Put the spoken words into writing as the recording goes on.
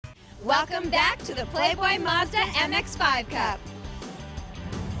Welcome back to the Playboy Mazda MX-5 Cup.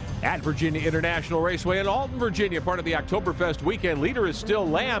 At Virginia International Raceway in Alton, Virginia, part of the Oktoberfest weekend. Leader is still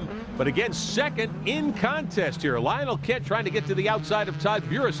Lamb, but again, second in contest here. Lionel Kent trying to get to the outside of Todd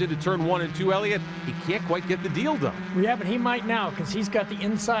Burris into turn 1 and 2. Elliott, he can't quite get the deal done. Yeah, but he might now because he's got the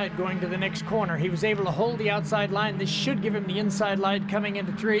inside going to the next corner. He was able to hold the outside line. This should give him the inside line coming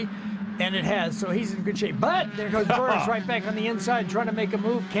into 3, and it has, so he's in good shape. But there goes Burris right back on the inside trying to make a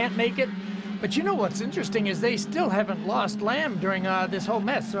move, can't make it. But you know what's interesting is they still haven't lost Lamb during this whole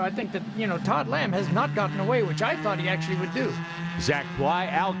mess. So I think that, you know, Todd Lamb has not gotten away, which I thought he actually would do. Zach Ply,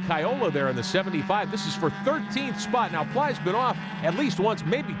 Al Kaiola there in the 75. This is for 13th spot. Now, Ply's been off at least once,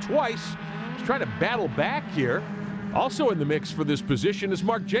 maybe twice. He's trying to battle back here. Also in the mix for this position is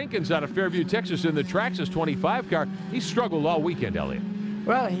Mark Jenkins out of Fairview, Texas in the Traxxas 25 car. He's struggled all weekend, Elliott.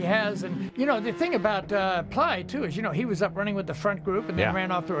 Well, he has, and you know, the thing about Ply, too, is, you know, he was up running with the front group and then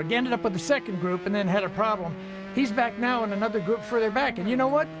ran off the road. Ended up with the second group and then had a problem. He's back now in another group further back, and you know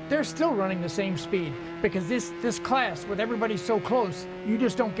what? They're still running the same speed because this class, with everybody so close, you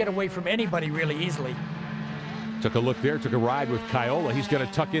just don't get away from anybody really easily. Took a look there, took a ride with Kaiola. He's going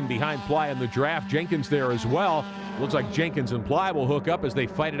to tuck in behind Ply in the draft. Jenkins there as well. Looks like Jenkins and Ply will hook up as they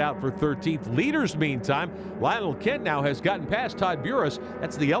fight it out for 13th. Leaders, meantime, Lionel Kent now has gotten past Todd Burris.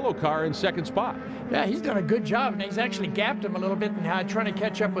 That's the yellow car in second spot. Yeah, he's done a good job, and he's actually gapped him a little bit and trying to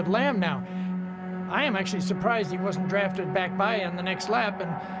catch up with Lamb now. I am actually surprised he wasn't drafted back by on the next lap.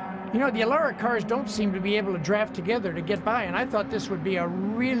 And you know, the Alara cars don't seem to be able to draft together to get by, and I thought this would be a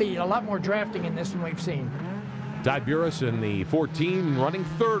lot more drafting in this than we've seen. Todd Burris in the 14, running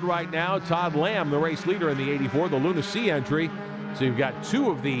third right now. Todd Lamb, the race leader in the 84, the Luna C entry. So you've got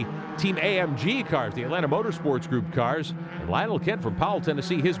two of the Team AMG cars, the Atlanta Motorsports Group cars. And Lionel Kent from Powell,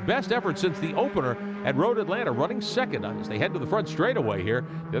 Tennessee, his best effort since the opener at Road Atlanta, running second as they head to the front straightaway here.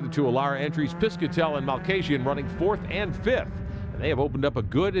 The other two Alara entries, Piscatel and Malkasian, running fourth and fifth. And they have opened up a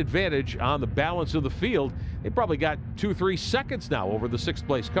good advantage on the balance of the field. They probably got 2-3 seconds now over the sixth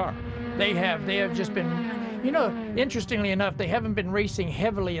place car. They have just been... You know, interestingly enough, they haven't been racing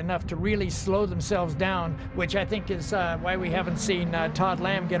heavily enough to really slow themselves down, which I think is why we haven't seen Todd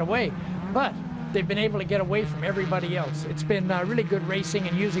Lamb get away. But they've been able to get away from everybody else. It's been really good racing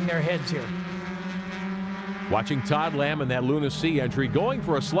and using their heads here. Watching Todd Lamb in that Luna C entry, going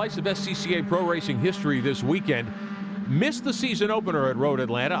for a slice of SCCA Pro Racing history this weekend. Missed the season opener at Road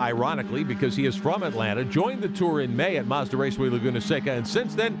Atlanta, ironically, because he is from Atlanta. Joined the tour in May at Mazda Raceway Laguna Seca, and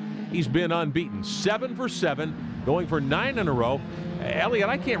since then, he's been unbeaten. 7 for 7, going for 9 in a row. Elliott,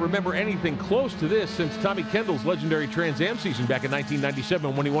 I can't remember anything close to this since Tommy Kendall's legendary Trans Am season back in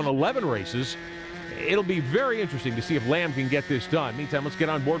 1997 when he won 11 races. It'll be very interesting to see if Lamb can get this done. Meantime, let's get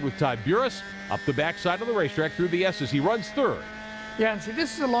on board with Todd Burris up the backside of the racetrack through the S's. He runs third. Yeah, and see,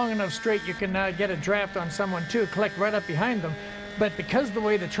 this is a long enough straight you can get a draft on someone, too, collect right up behind them. But because the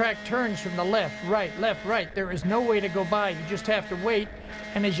way the track turns from the left, right, there is no way to go by. You just have to wait.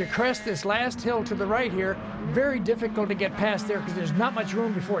 And as you crest this last hill to the right here, very difficult to get past there because there's not much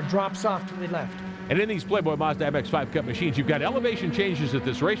room before it drops off to the left. And in these Playboy Mazda MX-5 Cup machines, you've got elevation changes at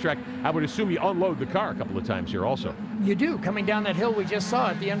this racetrack. I would assume you unload the car a couple of times here also. You do. Coming down that hill we just saw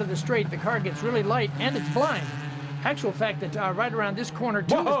at the end of the straight, the car gets really light and it's blind. Actual fact that right around this corner,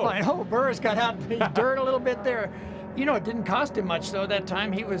 too, is blind. Oh, Burris got out in the dirt a little bit there. You know, it didn't cost him much, though, that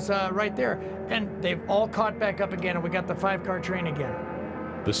time. He was right there. And they've all caught back up again, and we got the 5-car train again.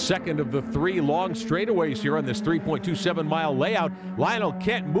 The second of the 3 long straightaways here on this 3.27-mile layout. Lionel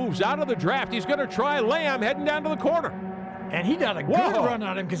Kent moves out of the draft. He's going to try Lamb heading down to the corner. And he got a good run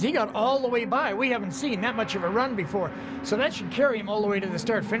on him because he got all the way by. We haven't seen that much of a run before. So that should carry him all the way to the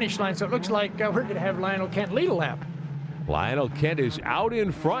start-finish line. So it looks like we're going to have Lionel Kent lead a lap. Lionel Kent is out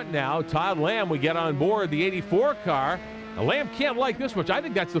in front now. Todd Lamb, we get on board the 84 car. Now, Lamb can't like this much. I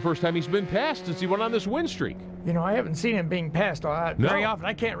think that's the first time he's been passed since he went on this win streak. You know, I haven't seen him being passed very often.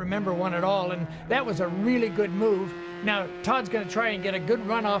 I can't remember one at all, and that was a really good move. Now, Todd's going to try and get a good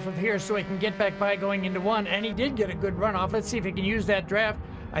run off of here so he can get back by going into 1, and he did get a good run off. Let's see if he can use that draft.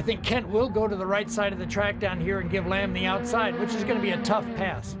 I think Kent will go to the right side of the track down here and give Lamb the outside, which is going to be a tough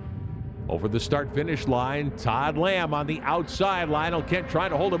pass. Over the start-finish line, Todd Lamb on the outside. Lionel Kent trying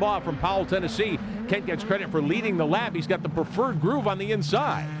to hold him off from Powell, Tennessee. Kent gets credit for leading the lap. He's got the preferred groove on the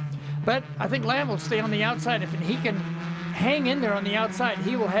inside. But I think Lamb will stay on the outside. If he can hang in there on the outside,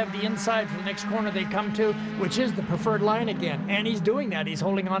 he will have the inside for the next corner they come to, which is the preferred line again. And he's doing that. He's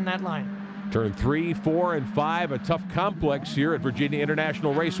holding on that line. Turn 3, 4, and 5, a tough complex here at Virginia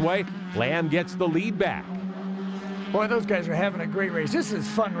International Raceway. Lamb gets the lead back. Boy, those guys are having a great race. This is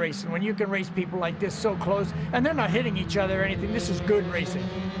fun racing when you can race people like this so close, and they're not hitting each other or anything. This is good racing.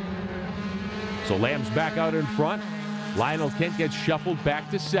 So Lamb's back out in front. Lionel Kent gets shuffled back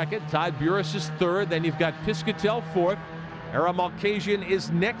to second. Todd Burris is third. Then you've got Piscatell fourth. Ara Malkasian is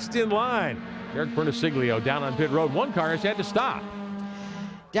next in line. Eric Bernasiglio down on pit road. One car has had to stop.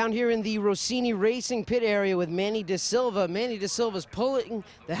 Down here in the Rossini Racing pit area with Manny De Silva. Manny De Silva's pulling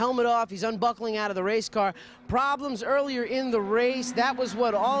the helmet off. He's unbuckling out of the race car. Problems earlier in the race. That was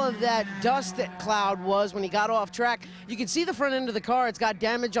what all of that dust cloud was when he got off track. You can see the front end of the car. It's got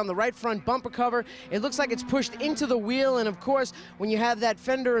damage on the right front bumper cover. It looks like it's pushed into the wheel. And of course, when you have that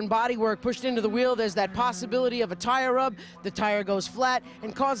fender and bodywork pushed into the wheel, there's that possibility of a tire rub. The tire goes flat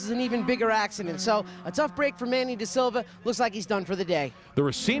and causes an even bigger accident. So a tough break for Manny De Silva. Looks like he's done for the day. The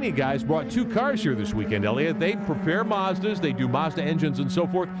Rossini guys brought 2 cars here this weekend, Elliott. They prepare Mazdas, they do Mazda engines and so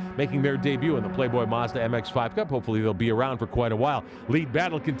forth, making their debut in the Playboy Mazda MX-5 Cup. Hopefully they'll be around for quite a while. Lead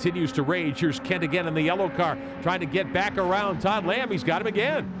battle continues to rage. Here's Kent again in the yellow car, trying to get back around Todd Lamb. He's got him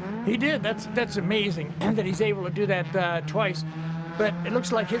again. He did. That's amazing that he's able to do that twice. But it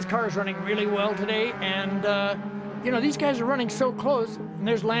looks like his car is running really well today. And, you know, these guys are running so close. And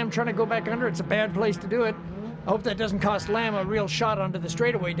there's Lamb trying to go back under. It's a bad place to do it. I hope that doesn't cost Lamb a real shot onto the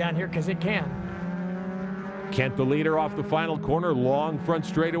straightaway down here, because it can. Kent the leader off the final corner, long front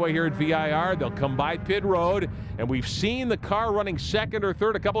straightaway here at VIR. They'll come by pit road, and we've seen the car running second or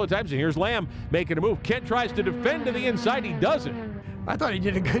third a couple of times, and here's Lamb making a move. Kent tries to defend to the inside. He doesn't. I thought he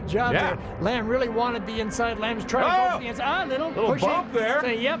did a good job there. Lamb really wanted the inside. Lamb's trying to go for the inside. Little push bump there.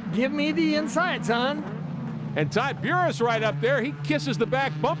 Say, yep, give me the inside, son. And Todd Burris right up there. He kisses the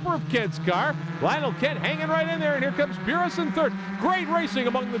back bumper of Kent's car. Lionel Kent hanging right in there, and here comes Burris in third. Great racing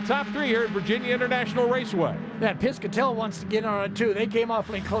among the top 3 here at Virginia International Raceway. That Piscatell wants to get on it, too. They came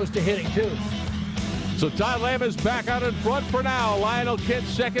awfully close to hitting, too. So Todd Lamb is back out in front for now. Lionel Kent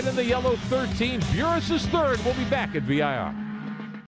second in the yellow 13. Burris is third. We'll be back at VIR.